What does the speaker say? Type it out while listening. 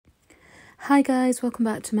Hi guys, welcome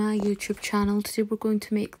back to my YouTube channel. Today we're going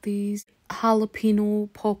to make these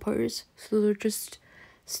jalapeno poppers. So they're just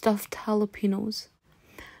stuffed jalapenos.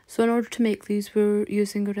 So in order to make these, we're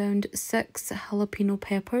using around 6 jalapeno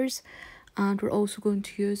peppers, and we're also going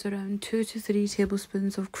to use around 2 to 3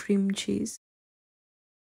 tablespoons of cream cheese,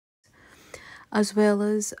 as well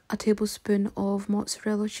as a tablespoon of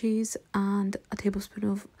mozzarella cheese and a tablespoon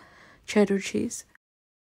of cheddar cheese.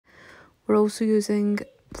 We're also using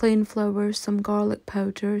plain flour, some garlic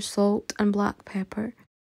powder, salt and black pepper,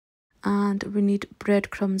 and we need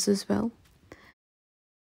breadcrumbs as well.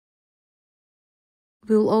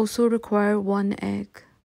 We'll also require 1 egg.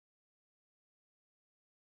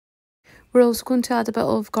 We're also going to add a bit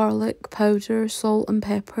of garlic powder, salt and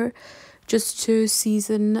pepper just to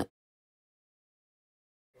season,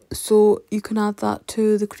 so you can add that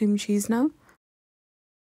to the cream cheese now.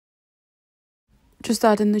 Just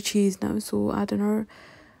add in the cheese now, so add in our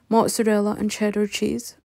mozzarella and cheddar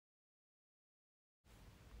cheese.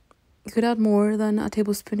 You could add more than a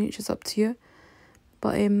tablespoon each, it's up to you,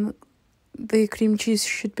 but the cream cheese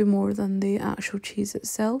should be more than the actual cheese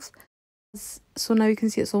itself. So now you can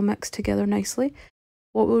see it's all mixed together nicely.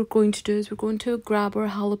 What we're going to do is we're going to grab our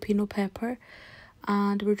jalapeno pepper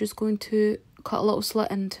and we're just going to cut a little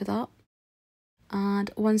slit into that.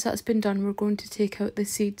 And once that's been done, we're going to take out the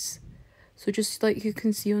seeds. So just like you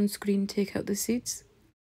can see on screen, take out the seeds.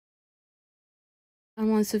 And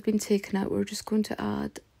once they've been taken out, we're just going to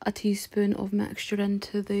add a teaspoon of mixture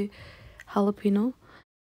into the jalapeno.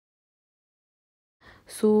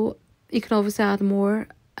 So you can obviously add more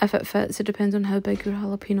if it fits. It depends on how big your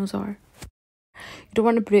jalapenos are. You don't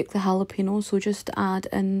want to break the jalapeno, so just add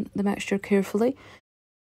in the mixture carefully.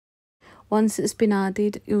 Once it's been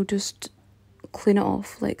added, you'll just clean it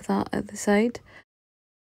off like that at the side.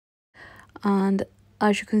 And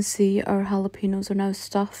as you can see, our jalapenos are now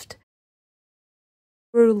stuffed.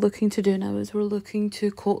 What we're looking to do now is we're looking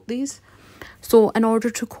to coat these. So in order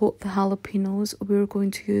to coat the jalapenos, we're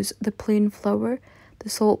going to use the plain flour, the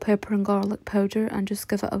salt, pepper and garlic powder, and just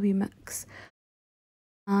give it a wee mix.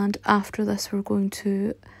 And after this, we're going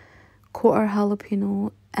to coat our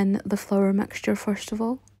jalapeno in the flour mixture first of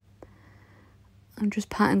all. I'm just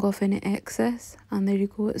patting off any excess, and there you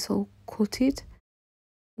go, it's all coated.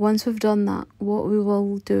 Once we've done that, what we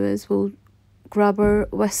will do is we'll grab our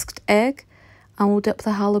whisked egg and we'll dip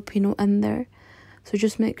the jalapeno in there. So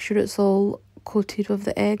just make sure it's all coated with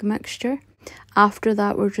the egg mixture. After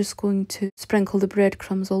that, we're just going to sprinkle the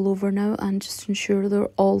breadcrumbs all over now and just ensure they're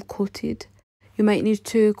all coated. You might need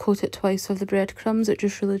to coat it twice with the breadcrumbs, it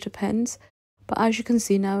just really depends. But as you can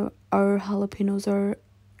see now, our jalapenos are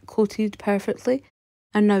coated perfectly.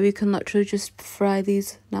 And now we can literally just fry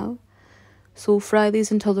these now. So fry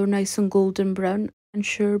these until they're nice and golden brown.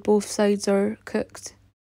 Ensure both sides are cooked.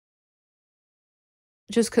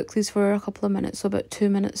 Just cook these for a couple of minutes, so about 2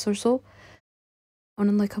 minutes or so,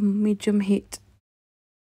 on like a medium heat.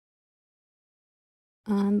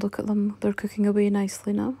 And look at them, they're cooking away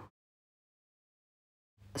nicely now.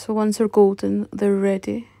 So once they're golden, they're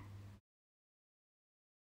ready.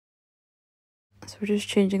 So we're just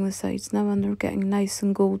changing the sides now and they're getting nice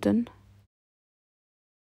and golden.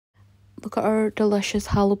 Look at our delicious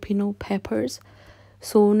jalapeno peppers.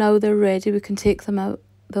 So now they're ready, we can take them out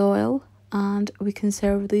the oil and we can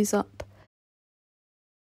serve these up.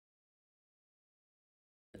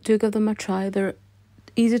 Do give them a try, they're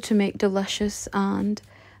easy to make, delicious, and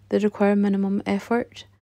they require minimum effort.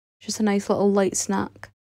 Just a nice little light snack.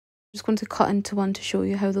 I'm just going to cut into one to show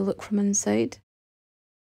you how they look from inside.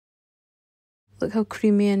 Look how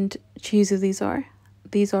creamy and cheesy these are.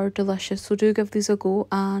 These are delicious, so do give these a go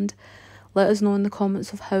and let us know in the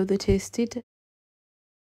comments of how they tasted.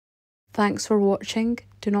 Thanks for watching.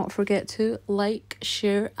 Do not forget to like,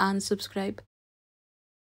 share and subscribe.